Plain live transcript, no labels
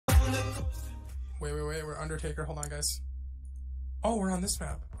Wait. We're Undertaker. Hold on, guys. Oh, we're on this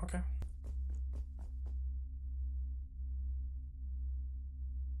map. Okay.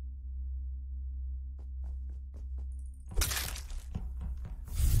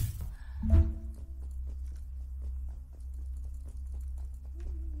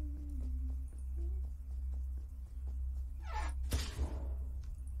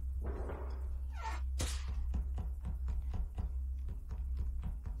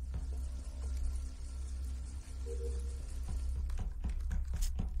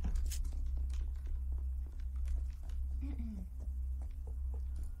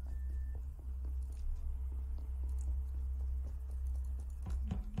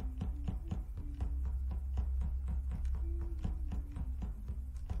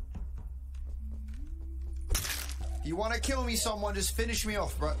 If you want to kill me, someone, just finish me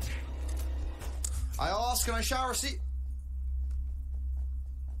off, bro. I ask and I shall receive.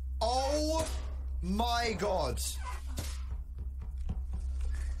 Oh my god.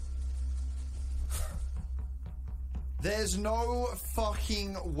 There's no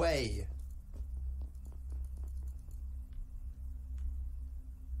fucking way.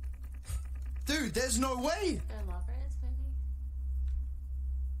 Dude, there's no way. They're lovers, maybe?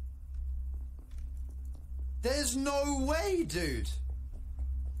 There's no way, dude.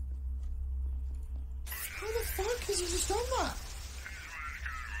 How the fuck has he just done that?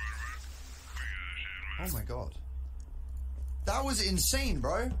 Oh my god. That was insane,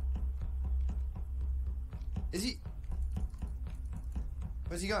 bro. Is he...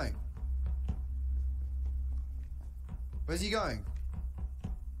 Where's he going? Where's he going?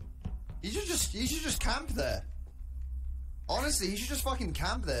 He should just camp there. Honestly, he should just fucking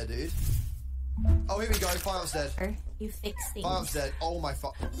camp there, dude. Oh, here we go. Fireup's dead. You fix things. Fireup's dead. Oh my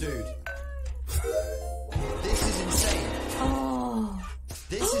fuck, dude. This is insane. Oh.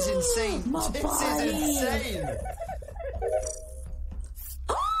 This is insane. My This body. is insane.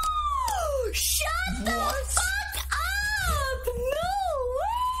 Oh! Shut the What? fuck up! No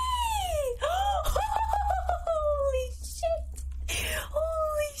way! Holy shit!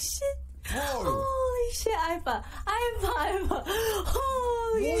 Holy shit! Whoa. Holy shit! Ipa!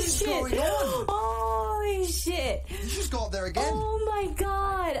 Holy What is shit! going on? Holy shit! You just got there again. Oh my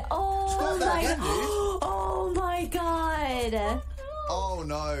god! Oh got there my again, god! dude. Oh my god! Oh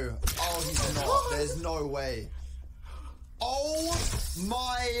no. Oh, he's not. There's no way. Oh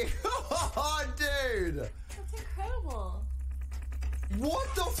my god, dude. That's incredible.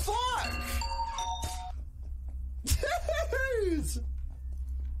 What the fuck? Dude.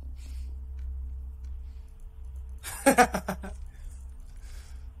 What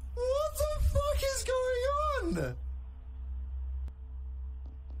the fuck is going on?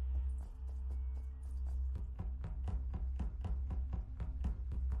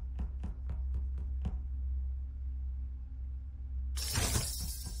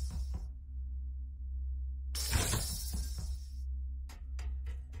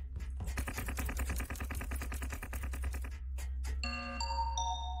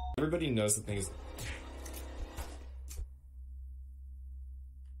 Everybody knows the things.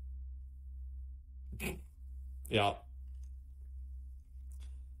 Yeah.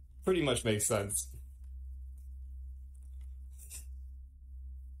 Pretty much makes sense.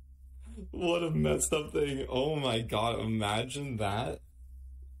 What a messed up thing. Oh my god, imagine that.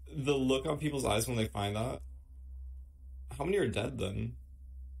 The look on people's eyes when they find that. How many are dead then?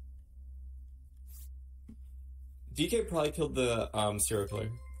 DK probably killed the serial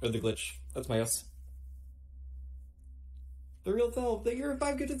killer. Or the glitch. That's my guess. The real Phil, thank you for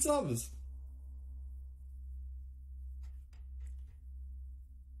 5 gifted subs.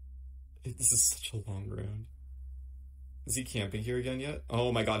 This is such a long round. Is he camping here again yet?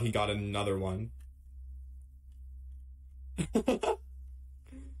 Oh my god, he got another one.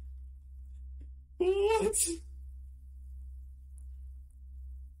 What?